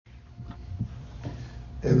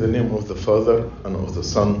In the name of the Father, and of the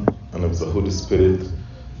Son, and of the Holy Spirit,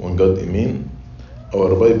 one God, Amen.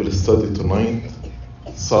 Our Bible study tonight,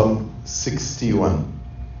 Psalm 61.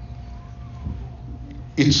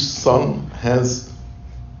 Each psalm has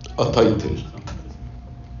a title.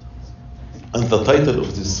 And the title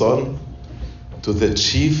of this psalm, To the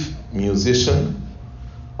Chief Musician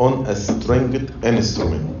on a Stringed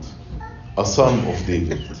Instrument, a Psalm of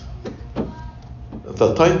David.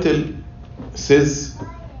 The title says,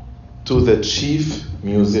 to the chief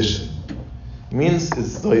musician, means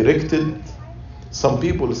it's directed. Some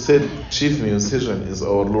people said chief musician is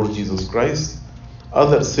our Lord Jesus Christ.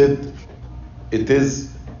 Others said it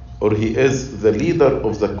is, or he is the leader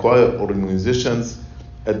of the choir or musicians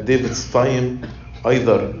at David's time,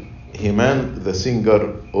 either Heman the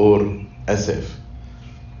singer or Asaph.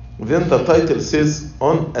 Then the title says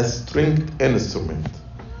on a stringed instrument,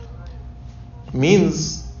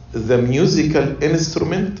 means the musical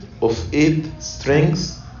instrument of 8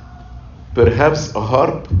 strings, perhaps a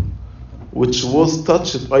harp, which was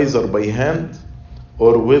touched either by hand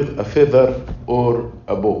or with a feather or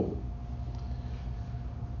a bow.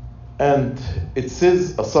 And it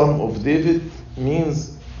says a Psalm of David,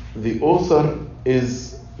 means the author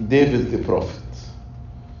is David the prophet.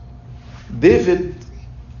 David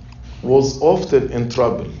was often in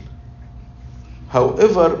trouble.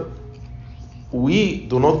 However, we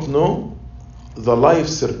do not know the life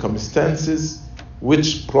circumstances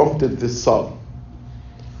which prompted this psalm.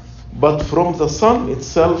 But from the psalm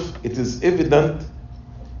itself, it is evident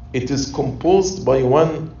it is composed by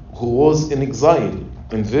one who was in exile.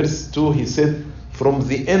 In verse 2, he said, from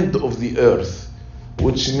the end of the earth,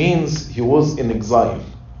 which means he was in exile.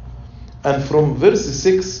 And from verse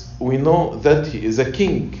 6, we know that he is a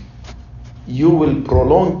king. You will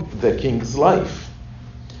prolong the king's life.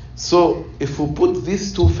 So if we put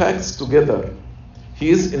these two facts together, he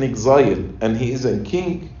is in exile and he is a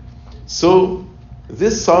king. So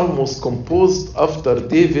this psalm was composed after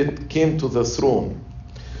David came to the throne.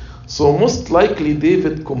 So most likely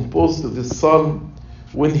David composed this psalm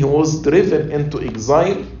when he was driven into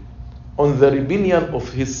exile on the rebellion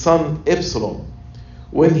of his son Absalom,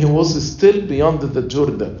 when he was still beyond the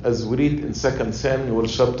Jordan, as we read in 2 Samuel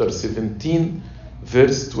chapter 17,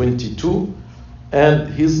 verse 22,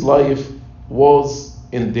 and his life was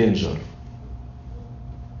in danger.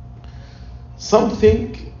 Some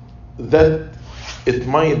think that it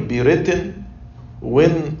might be written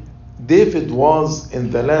when David was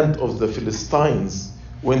in the land of the Philistines,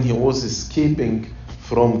 when he was escaping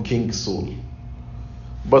from King Saul.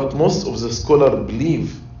 But most of the scholars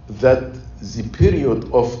believe that the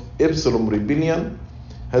period of Absalom rebellion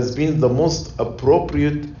has been the most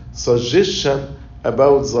appropriate suggestion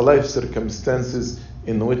about the life circumstances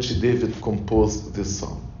in which David composed this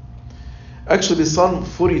psalm. Actually, Psalm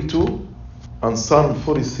 42 and Psalm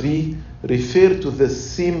 43 refer to the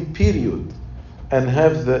same period and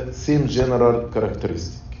have the same general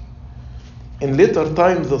characteristic. In later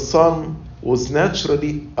times, the psalm was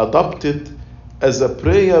naturally adopted as a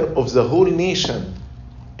prayer of the whole nation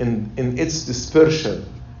in its dispersion,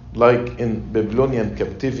 like in Babylonian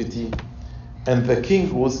captivity, and the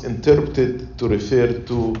king was interpreted to refer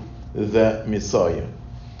to the Messiah.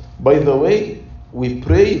 By the way, we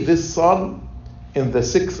pray this psalm in the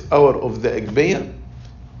 6th hour of the Agpeya,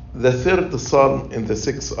 the 3rd psalm in the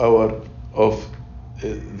 6th hour of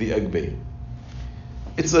the Agpeya.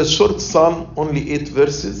 It's a short psalm, only 8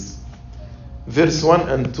 verses. Verse 1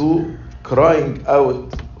 and 2, crying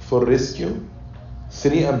out for rescue.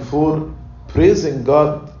 3 and 4, praising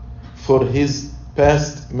God for his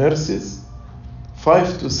past mercies.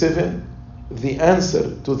 5 to 7, the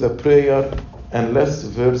answer to the prayer, and last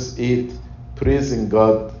verse 8, praising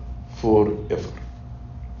God forever.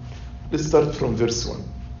 Let's start from verse 1.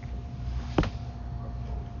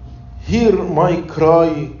 Hear my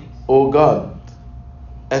cry, O God,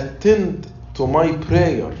 attend to my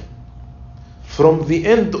prayer. From the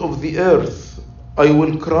end of the earth I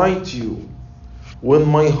will cry to you when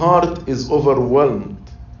my heart is overwhelmed.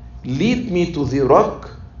 Lead me to the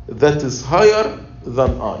rock that is higher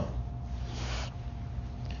than I.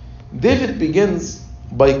 David begins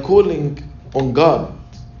by calling on God,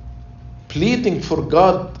 pleading for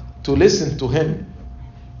God to listen to him.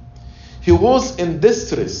 He was in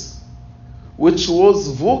distress, which was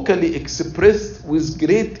vocally expressed with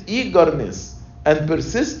great eagerness and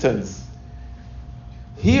persistence.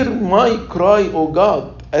 Hear my cry, O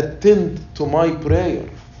God, attend to my prayer.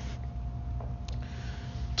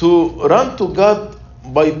 To run to God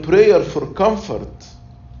by prayer for comfort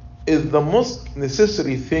is the most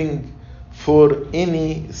necessary thing for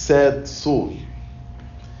any sad soul.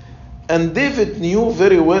 And David knew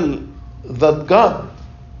very well that God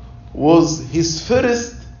was his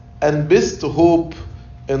first and best hope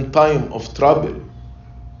in time of trouble.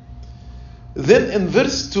 Then in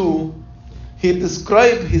verse 2, he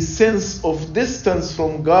described his sense of distance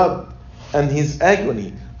from God and his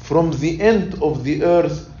agony. From the end of the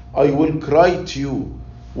earth I will cry to you.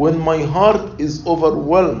 When my heart is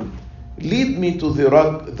overwhelmed, lead me to the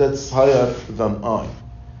rock that's higher than I.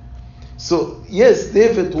 So yes,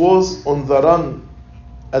 David was on the run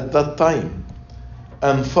at that time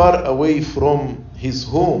and far away from his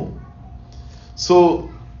home. So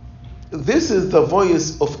this is the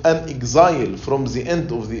voice of an exile from the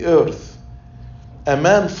end of the earth, a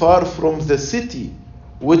man far from the city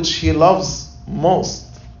which he loves most.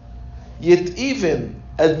 Yet even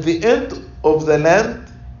at the end of the land,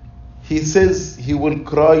 he says he will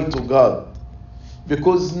cry to God,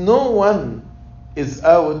 because no one is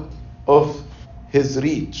out of his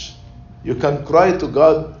reach. You can cry to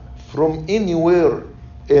God from anywhere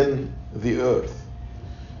in the earth.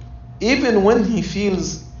 Even when he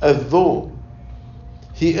feels as though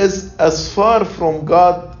he is as far from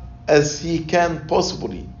God as he can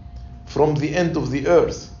possibly from the end of the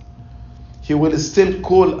earth, he will still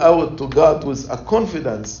call out to God with a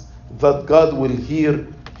confidence that God will hear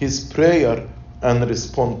his prayer and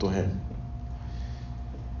respond to him.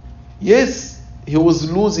 Yes, he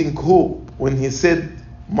was losing hope when he said,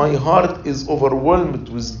 my heart is overwhelmed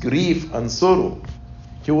with grief and sorrow.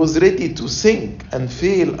 He was ready to sink and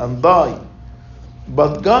fail and die.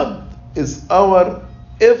 But God is our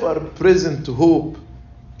ever-present hope,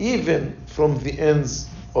 even from the ends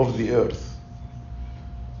of the earth.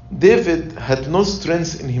 David had no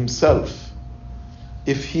strength in himself.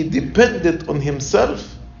 If he depended on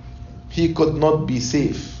himself, he could not be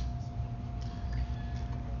safe.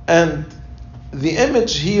 And the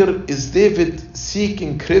image here is David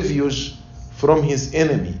seeking refuge from his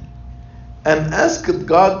enemy and asked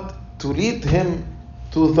God to lead him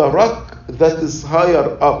to the rock that is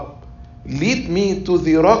higher up. Lead me to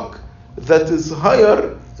the rock that is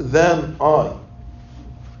higher than I.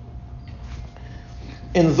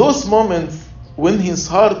 In those moments when his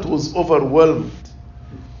heart was overwhelmed,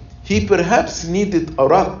 he perhaps needed a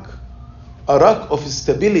rock of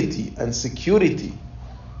stability and security,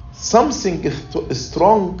 something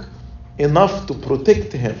strong enough to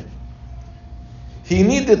protect him. He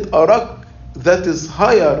needed a rock that is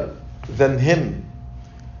higher than him,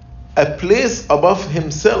 a place above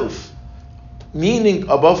himself, meaning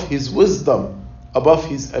above his wisdom, above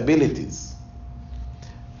his abilities.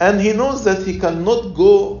 And he knows that he cannot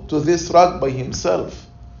go to this rock by himself.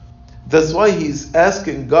 That's why he is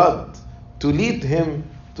asking God to lead him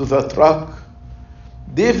to that rock.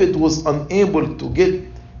 David was unable to get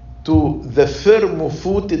to the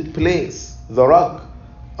firm-footed place, the rock,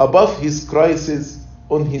 above his crisis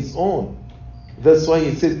on his own. That's why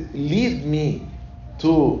he said, lead me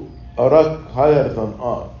to a rock higher than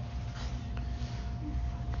I.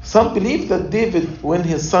 Some believe that David, when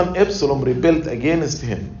his son Absalom rebelled against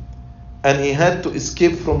him and he had to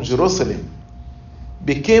escape from Jerusalem,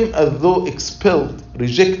 became as though expelled,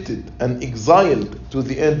 rejected, and exiled to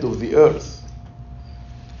the end of the earth.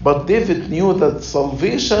 But David knew that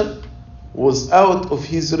salvation was out of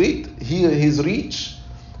his reach,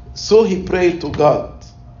 so he prayed to God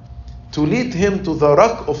to lead him to the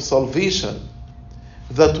rock of salvation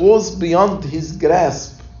that was beyond his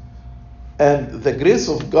grasp, and the grace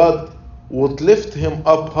of God would lift him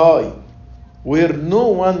up high, where no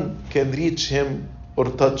one can reach him or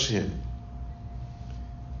touch him.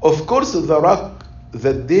 Of course, the rock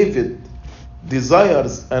that David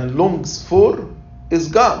desires and longs for is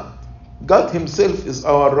God. God himself is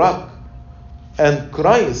our rock. And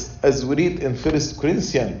Christ, as we read in 1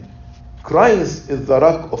 Corinthians, Christ is the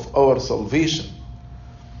rock of our salvation.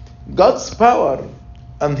 God's power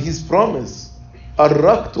and his promise are a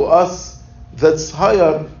rock to us that's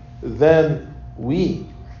higher than we.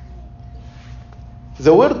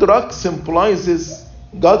 The word rock symbolizes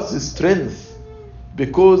God's strength,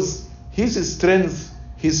 because his strength,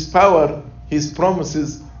 his power, his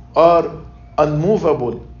promises are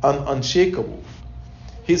unmovable and unshakable.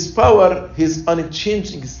 His power, his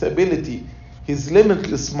unchanging stability, his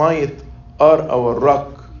limitless might are our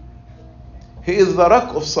rock. He is the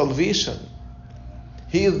rock of salvation.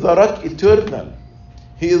 He is the rock eternal.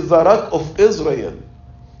 He is the rock of Israel.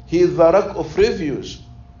 He is the rock of refuge.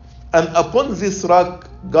 And upon this rock,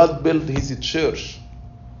 God built his church.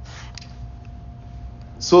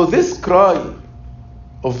 So this cry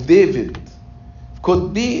of David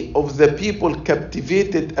could be of the people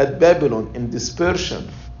captivated at Babylon in dispersion,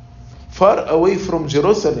 far away from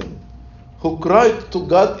Jerusalem, who cried to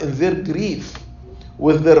God in their grief,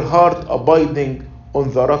 with their heart abiding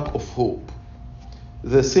on the rock of hope.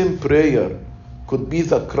 The same prayer could be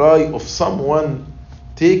the cry of someone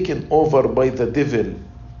taken over by the devil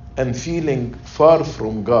and feeling far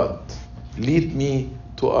from God. Lead me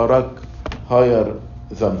to a rock higher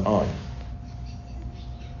than I.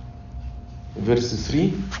 Verse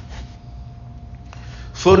 3.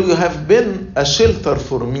 For you have been a shelter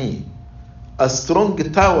for me, a strong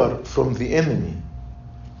tower from the enemy.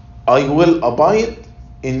 I will abide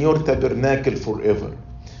in your tabernacle forever.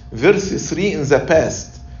 Verse 3, in the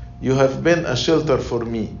past, you have been a shelter for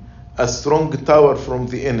me, a strong tower from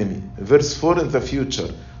the enemy. Verse 4, in the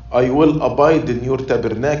future, I will abide in your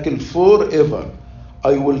tabernacle forever.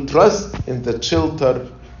 I will trust in the shelter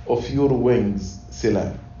of your wings.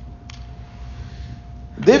 Selah.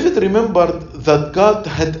 David remembered that God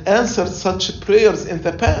had answered such prayers in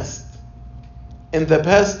the past. In the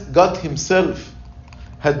past, God himself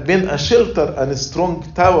had been a shelter and a strong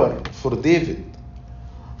tower for David.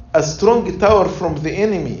 A strong tower from the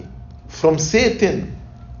enemy, from Satan,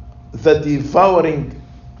 the devouring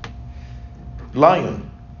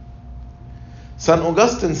lion. St.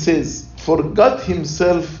 Augustine says, for God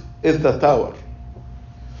himself is the tower.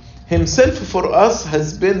 Himself for us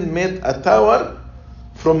has been made a tower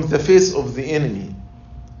from the face of the enemy,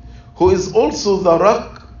 who is also the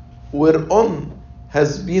rock whereon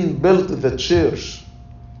has been built the church.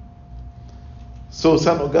 So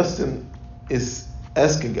St. Augustine is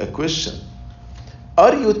asking a question.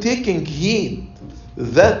 Are you taking heed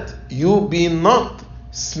that you be not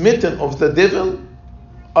smitten of the devil?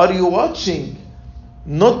 Are you watching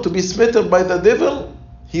not to be smitten by the devil?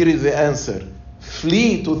 Here is the answer.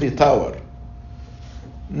 Flee to the tower.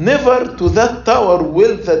 Never to that tower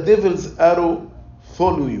will the devil's arrow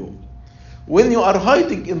follow you. When you are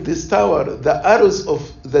hiding in this tower, the arrows of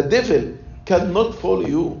the devil cannot follow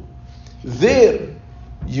you. There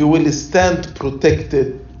you will stand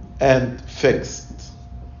protected and fixed.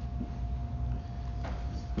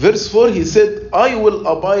 Verse 4, he said, I will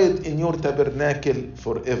abide in your tabernacle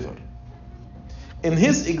forever. In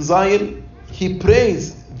his exile, he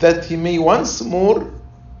prays that he may once more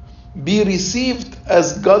be received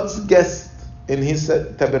as God's guest in his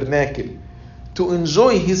tabernacle, to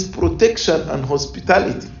enjoy his protection and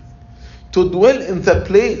hospitality, to dwell in the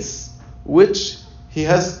place which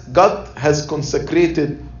God has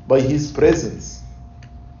consecrated by his presence.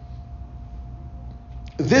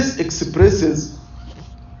 This expresses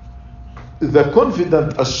the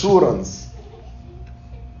confident assurance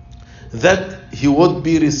that he would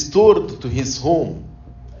be restored to his home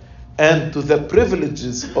and to the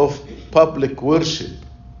privileges of public worship.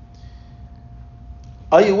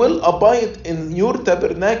 I will abide in your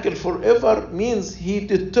tabernacle forever means he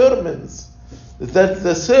determines that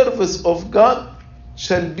the service of God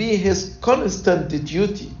shall be his constant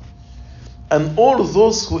duty, and all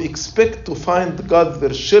those who expect to find God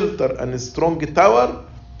their shelter and a strong tower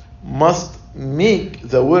must make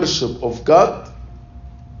the worship of God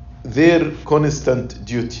their constant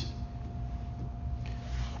duty.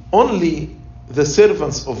 Only the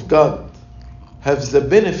servants of God have the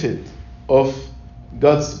benefit of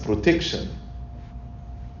God's protection.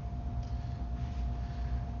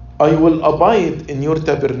 I will abide in your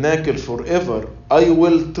tabernacle forever. I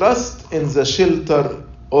will trust in the shelter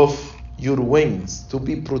of your wings, to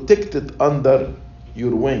be protected under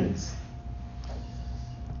your wings.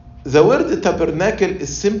 The word tabernacle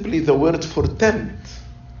is simply the word for tent.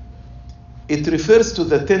 It refers to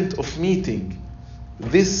the tent of meeting,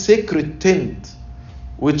 this sacred tent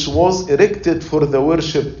which was erected for the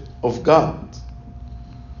worship of God.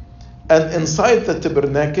 And inside the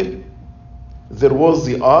tabernacle, there was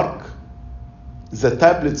the ark, the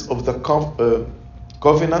tablets of the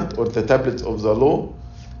covenant or the tablets of the law,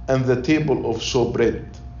 and the table of showbread,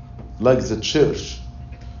 like the church.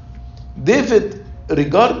 David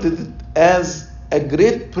regarded it as a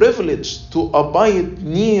great privilege to abide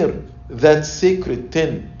near that sacred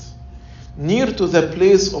tent, near to the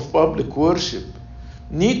place of public worship,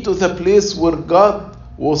 near to the place where God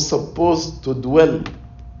was supposed to dwell.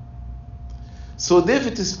 So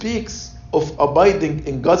David speaks of abiding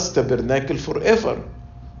in God's tabernacle forever.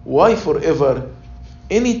 Why forever?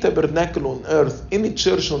 Any tabernacle on earth, any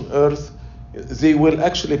church on earth, they will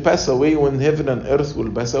actually pass away when heaven and earth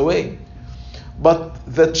will pass away. But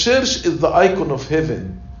the church is the icon of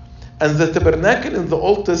heaven. And the tabernacle in the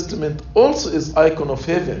Old Testament also is icon of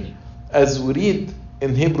heaven, as we read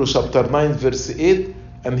in Hebrews chapter 9 verse 8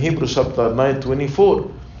 and Hebrews chapter 9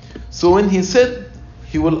 24. So when he said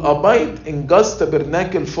he will abide in God's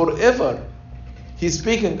tabernacle forever, he's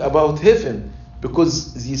speaking about heaven.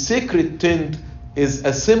 because the sacred tent is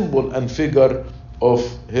a symbol and figure of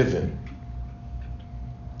heaven.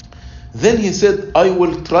 Then he said, I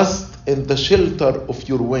will trust in the shelter of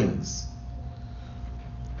your wings.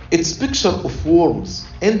 It's picture of warmth,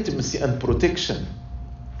 intimacy, and protection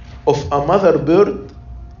of a mother bird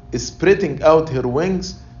spreading out her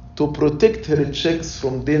wings to protect her chicks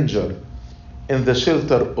from danger in the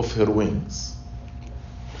shelter of her wings.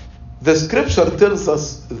 The scripture tells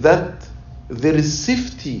us that there is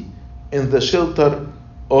safety in the shelter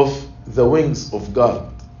of the wings of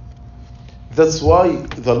God. That's why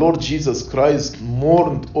the Lord Jesus Christ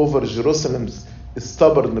mourned over Jerusalem's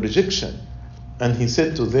stubborn rejection. And he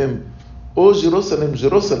said to them, O Jerusalem,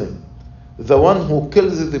 Jerusalem, the one who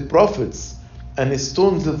kills the prophets and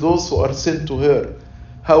stones those who are sent to her,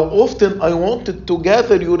 how often I wanted to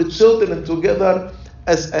gather your children together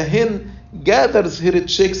as a hen gathers her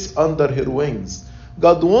chicks under her wings.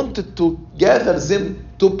 God wanted to gather them,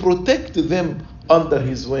 to protect them under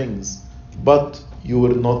his wings, but you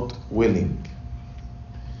were not willing.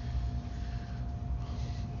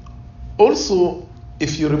 Also,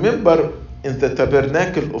 if you remember in the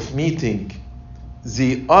tabernacle of meeting,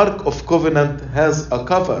 the Ark of Covenant has a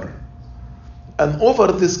cover. And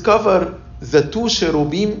over this cover, the two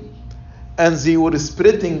cherubim, and they were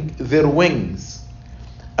spreading their wings.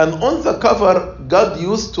 And on the cover, God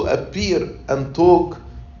used to appear and talk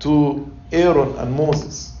to Aaron and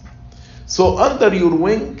Moses. So under your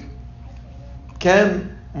wing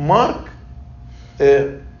can mark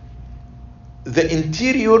the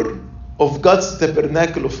interior of God's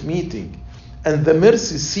tabernacle of meeting and the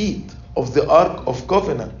mercy seat of the Ark of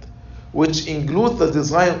Covenant, which include the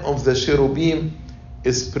design of the cherubim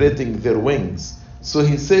spreading their wings. So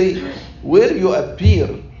he say, where you appear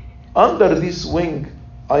under this wing,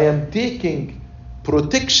 I am taking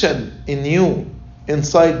protection in you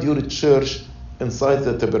inside your church, inside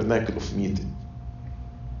the tabernacle of meeting.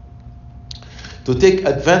 To take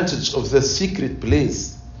advantage of the secret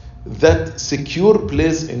place, that secure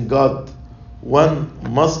place in God, one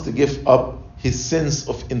must give up his sense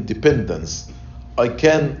of independence. I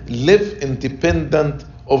can live independent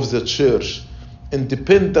of the church,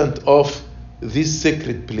 independent of this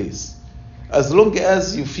sacred place. As long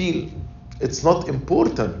as you feel it's not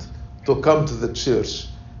important to come to the church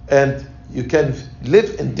and you can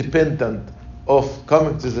live independent of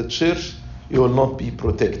coming to the church, you will not be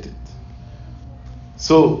protected.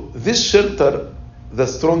 So this shelter, the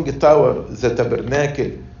strong tower, the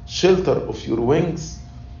tabernacle, shelter of your wings,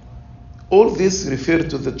 all this refer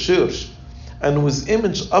to the church. And with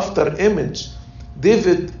image after image,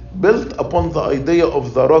 David built upon the idea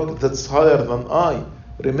of the rock that's higher than I.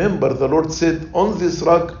 Remember, the Lord said, on this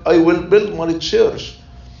rock I will build my church.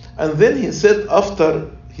 And then he said, after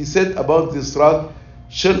he said about this rock,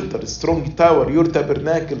 shelter, strong tower, your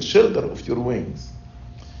tabernacle, shelter of your wings.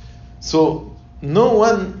 So no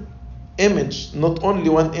one image, not only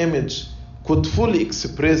one image, could fully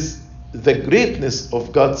express the greatness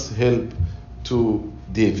of God's help to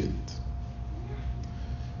David.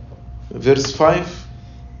 Verse 5,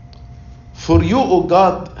 for you, O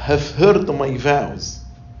God, have heard my vows.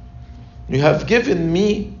 You have given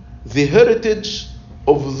me the heritage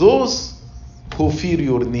of those who fear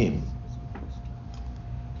your name.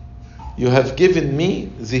 You have given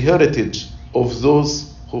me the heritage of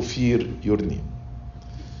those who fear your name.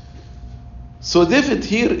 So David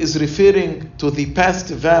here is referring to the past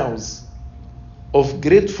vows of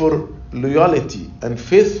grateful loyalty and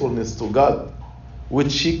faithfulness to God,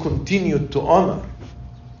 which he continued to honor.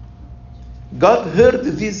 God heard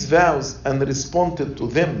these vows and responded to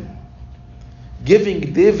them,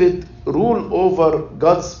 giving David rule over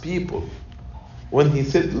God's people when he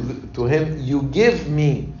said to him, you give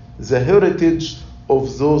me the heritage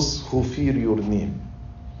of those who fear your name.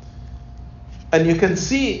 And you can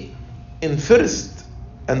see in first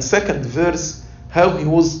and second verse how he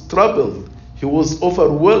was troubled, he was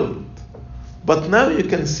overwhelmed. But now you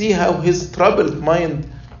can see how his troubled mind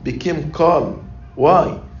became calm.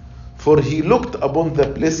 Why? For he looked upon the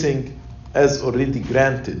blessing as already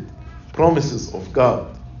granted, promises of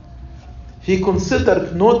God. He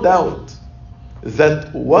considered no doubt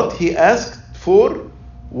that what he asked for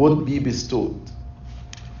would be bestowed.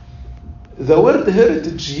 The word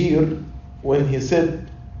heritage here, when he said,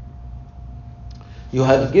 you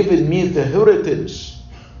have given me the heritage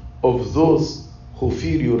of those who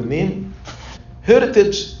fear your name,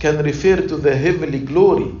 heritage can refer to the heavenly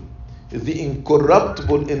glory, the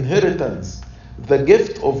incorruptible inheritance, the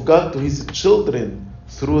gift of God to his children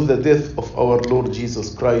through the death of our Lord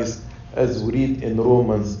Jesus Christ, as we read in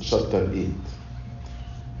Romans chapter 8.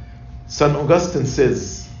 St. Augustine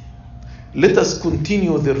says, Let us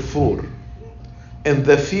continue, therefore, in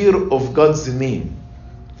the fear of God's name.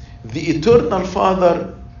 The eternal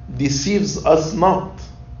Father deceives us not.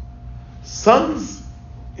 Sons,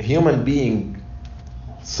 human being,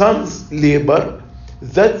 sons labor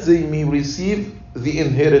that they may receive the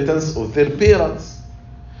inheritance of their parents,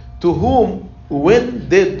 to whom, when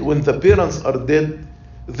the parents are dead,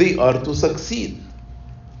 they are to succeed.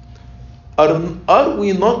 Are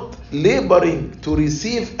we not laboring to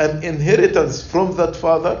receive an inheritance from that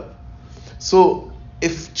Father? So,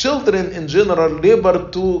 if children in general labor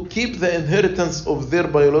to keep the inheritance of their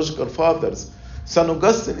biological fathers, St.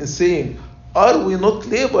 Augustine is saying, are we not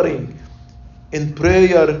laboring in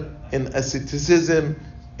prayer, in asceticism,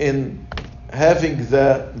 in having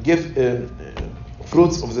the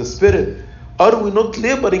fruits of the Spirit? Are we not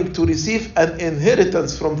laboring to receive an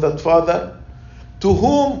inheritance from that Father, to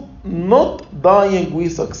whom not dying we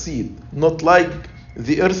succeed, not like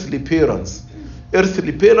the earthly parents.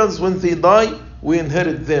 Earthly parents, when they die, we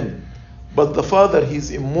inherit them. But the Father, He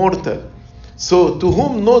is immortal. So to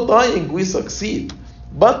whom no dying we succeed,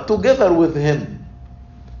 but together with Him,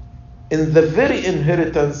 in the very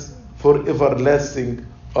inheritance for everlasting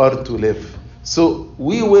are to live. So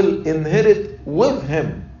we will inherit with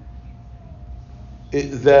Him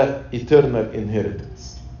the eternal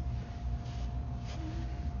inheritance.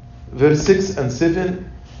 Verse 6 and 7,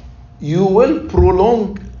 you will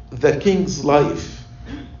prolong the king's life,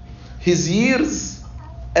 his years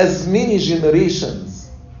as many generations.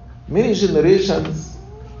 Many generations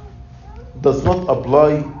does not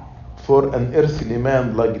apply for an earthly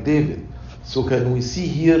man like David. So can we see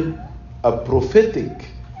here a prophetic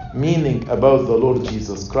meaning about the Lord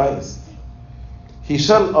Jesus Christ? He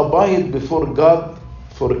shall abide before God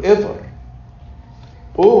forever.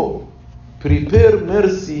 Oh, prepare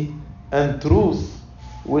mercy and truth,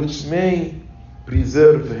 which may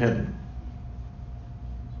preserve him.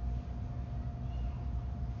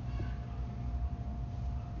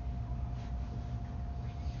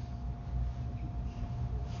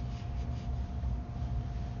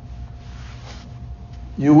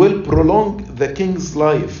 You will prolong the king's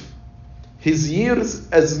life, his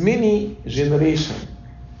years as many generations.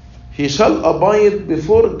 He shall abide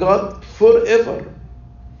before God forever.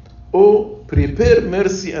 Oh, prepare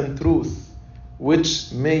mercy and truth,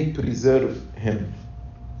 which may preserve him.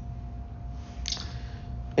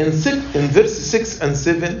 In verses 6 and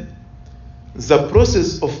 7, the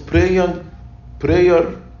process of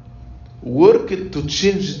prayer worked to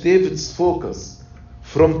change David's focus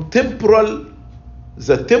from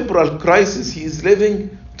the temporal crisis he is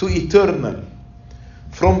living, to eternal,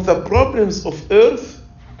 from the problems of earth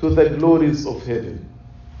to the glories of heaven.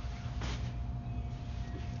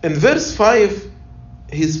 In verse 5,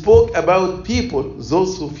 he spoke about people,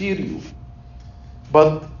 those who fear you.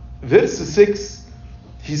 But verse 6,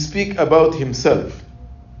 he speaks about himself.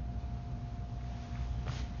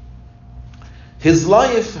 His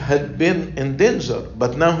life had been in danger,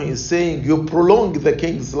 but now he is saying, you prolong the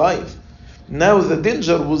king's life. Now the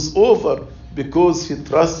danger was over because he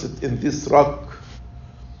trusted in this rock.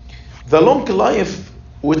 The long life,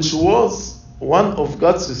 which was one of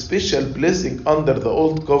God's special blessing under the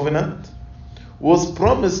Old Covenant, was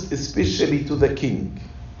promised especially to the king,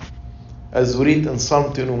 as we read in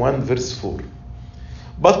Psalm 21, verse 4.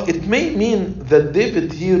 But it may mean that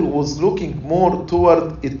David here was looking more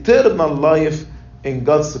toward eternal life in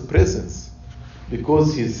God's presence,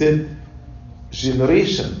 because he said,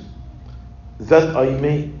 generation, that I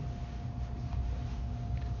may,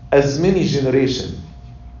 as many generation,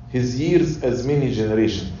 his years as many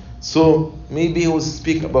generation. So maybe he will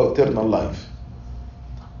speak about eternal life.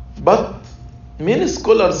 But many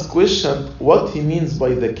scholars question what he means by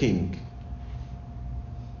the king.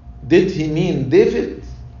 Did he mean David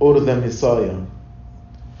or the Messiah?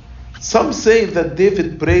 Some say that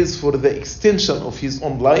David prays for the extension of his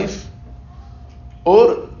own life,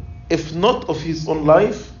 or if not of his own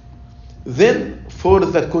life, then for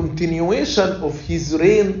the continuation of his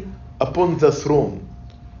reign upon the throne.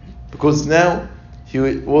 Because now he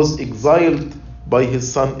was exiled by his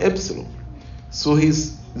son Absalom. So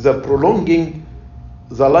he's the prolonging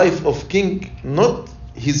the life of king, not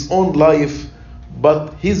his own life,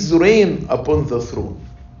 but his reign upon the throne.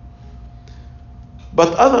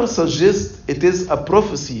 But others suggest it is a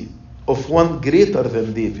prophecy of one greater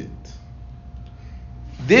than David.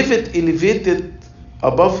 David elevated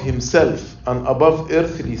above himself and above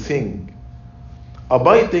earthly thing,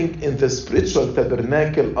 abiding in the spiritual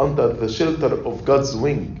tabernacle under the shelter of God's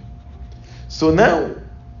wing. So now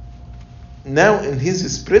in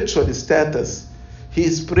his spiritual status, he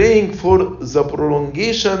is praying for the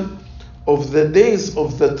prolongation of the days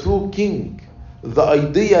of the true king, the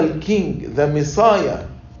ideal king, the Messiah,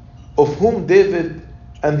 of whom David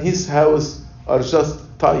and his house are just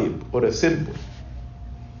type or a symbol.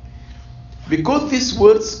 Because these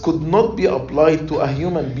words could not be applied to a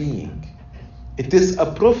human being, it is a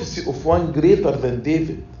prophecy of one greater than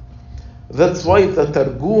David. That's why the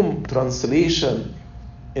Targum translation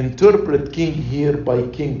interpret king here by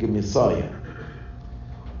King Messiah.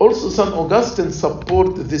 Also, St. Augustine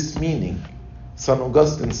support this meaning. St.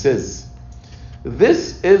 Augustine says,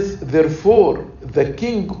 "This is therefore the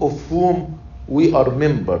king of whom we are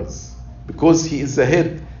members, because he is the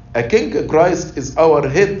head. A king Christ is our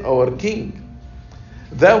head, our king.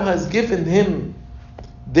 Thou hast given him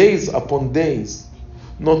days upon days,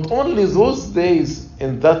 not only those days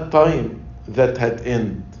in that time that had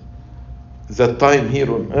end, that time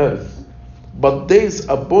here on earth, but days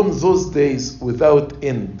upon those days without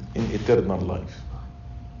end in eternal life."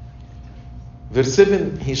 Verse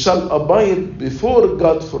 7, "He shall abide before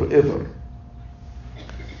God forever.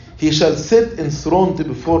 He shall sit enthroned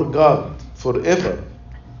before God forever."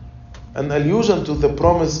 An allusion to the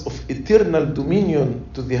promise of eternal dominion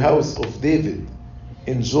to the house of David,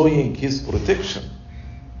 enjoying his protection,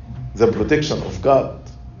 the protection of God.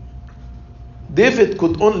 David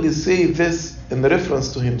could only say this in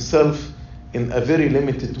reference to himself in a very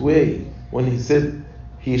limited way when he said,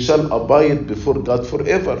 "He shall abide before God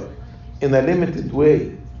forever," in a limited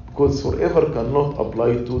way, because forever cannot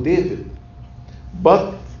apply to David.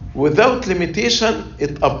 But without limitation,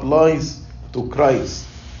 it applies to Christ,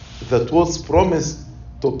 that was promised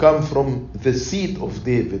to come from the seed of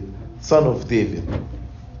David, son of David.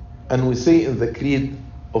 And we say in the creed,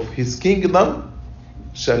 "Of his kingdom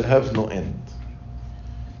shall have no end."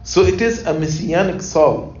 So it is a messianic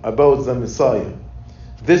psalm about the Messiah.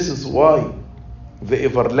 This is why the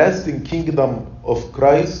everlasting kingdom of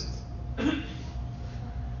Christ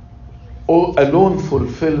alone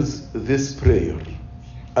fulfills this prayer.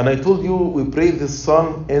 And I told you we pray this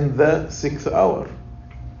psalm in the 6th hour.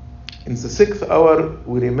 In the 6th hour,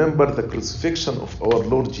 we remember the crucifixion of our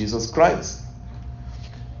Lord Jesus Christ.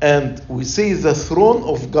 And we say the throne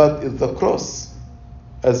of God is the cross.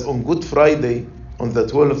 As on Good Friday, on the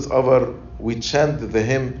 12th hour, we chant the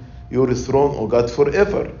hymn, "Your throne, O God,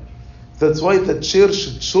 forever." That's why the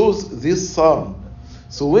church chose this psalm.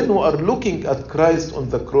 So when we are looking at Christ on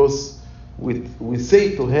the cross, we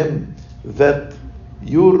say to him that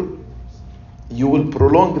you will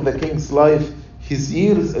prolong the king's life, his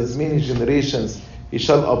years as many generations. He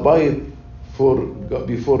shall abide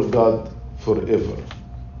before God forever.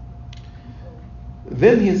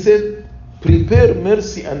 Then he said, "Prepare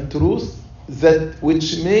mercy and truth, that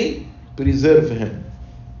which may preserve him."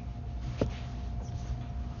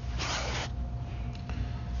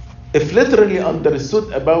 If literally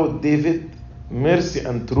understood about David, mercy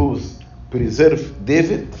and truth preserve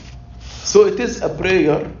David, so it is a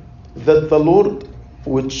prayer that the Lord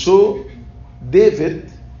would show David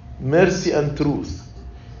mercy and truth,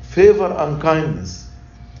 favor and kindness,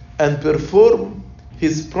 and perform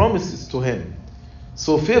his promises to him.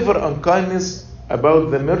 So favor and kindness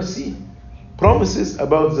about the mercy, promises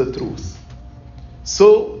about the truth.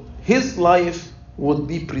 So his life would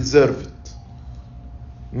be preserved.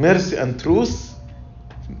 Mercy and truth,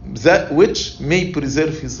 that which may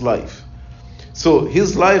preserve his life. So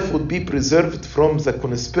his life would be preserved from the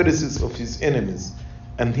conspiracies of his enemies,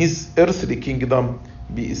 and his earthly kingdom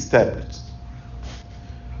be established.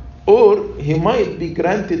 Or he might be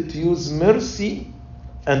granted to use mercy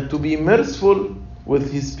and to be merciful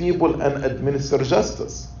with his people and administer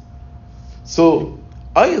justice. So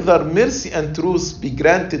either mercy and truth be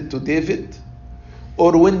granted to David,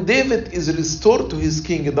 or when David is restored to his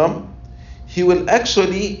kingdom, he will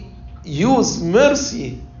actually use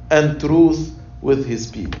mercy and truth with his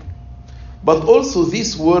people. But also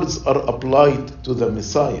these words are applied to the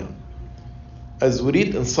Messiah. As we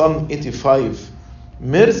read in Psalm 85,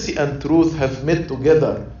 mercy and truth have met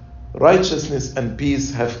together, righteousness and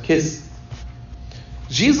peace have kissed.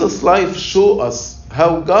 Jesus' life shows us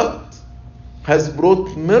how God has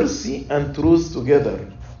brought mercy and truth together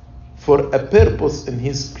for a purpose in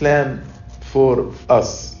his plan for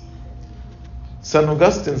us. St.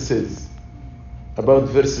 Augustine says about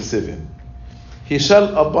verse 7, "He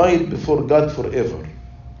shall abide before God forever."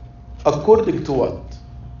 According to what?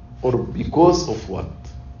 Or because of what?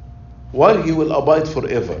 Why he will abide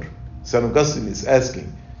forever? St. Augustine is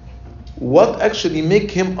asking, what actually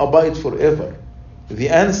make him abide forever? The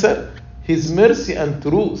answer, his mercy and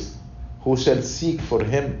truth, who shall seek for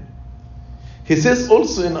him. He says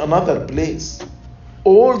also in another place,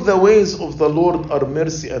 all the ways of the Lord are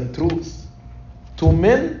mercy and truth, to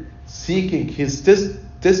men seeking his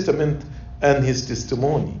testament and his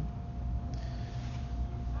testimony.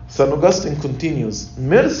 St. Augustine continues,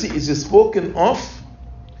 mercy is spoken of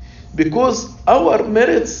because our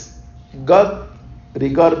merits God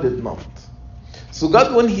regarded not. So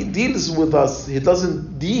God, when he deals with us, he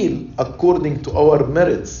doesn't deal according to our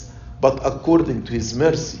merits, but according to his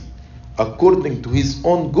mercy, according to his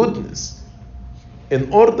own goodness,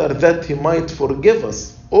 in order that he might forgive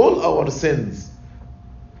us all our sins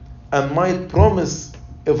and might promise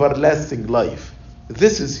everlasting life.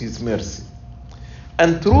 This is his mercy.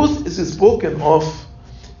 And truth is spoken of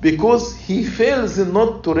because he fails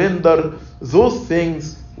not to render those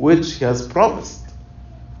things which he has promised.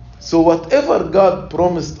 So whatever God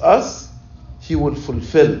promised us, he will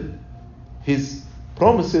fulfill. His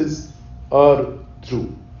promises are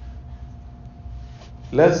true.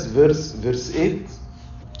 Last verse, verse 8.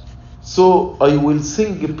 So I will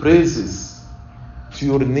sing praises to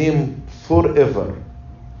your name forever,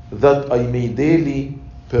 that I may daily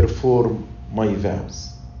perform my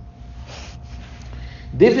vows.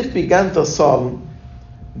 David began the psalm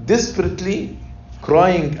desperately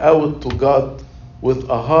crying out to God with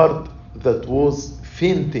a heart that was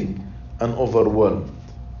fainting and overwhelmed.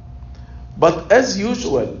 But as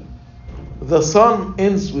usual, the psalm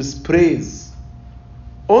ends with praise,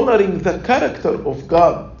 honoring the character of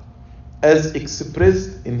God as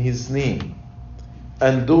expressed in his name,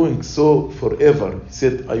 and doing so forever. He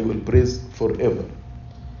said, I will praise forever.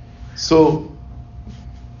 So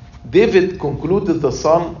David concluded the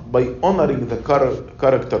psalm by honoring the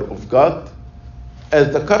character of God,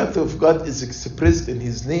 as the character of God is expressed in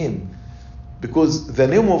his name, because the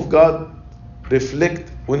name of God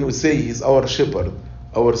reflects, when we say he's our shepherd,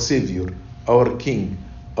 our savior, our king,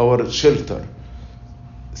 our shelter.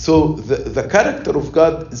 So the character of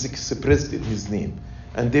God is expressed in his name.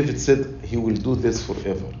 And David said he will do this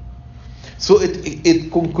forever. So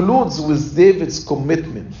it concludes with David's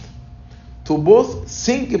commitment to both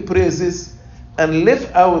sing praises and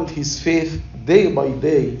live out his faith day by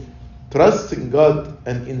day, trusting God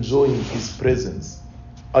and enjoying his presence.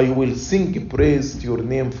 I will sing praise to your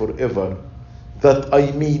name forever, that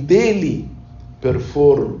I may daily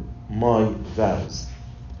perform my vows.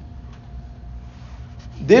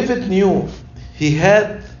 David knew he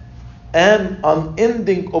had an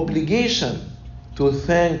unending obligation to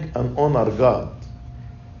thank and honor God.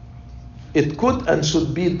 It could and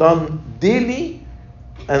should be done daily,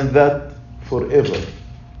 and that forever.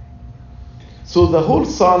 So the whole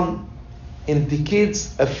psalm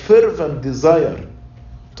indicates a fervent desire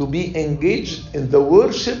to be engaged in the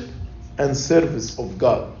worship and service of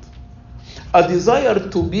God, a desire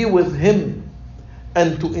to be with him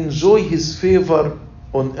and to enjoy his favor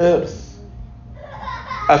on earth,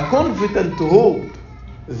 a confident hope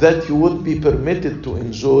that he would be permitted to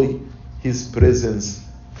enjoy his presence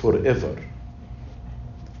forever.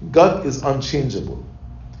 God is unchangeable,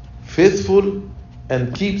 faithful,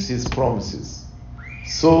 and keeps his promises.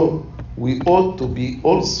 So we ought to be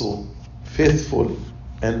also faithful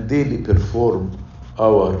and daily perform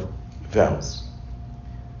our vows.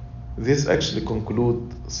 This actually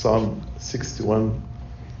concludes Psalm 61.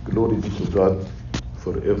 Glory be to God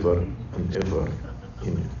forever and ever.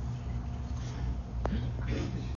 Amen.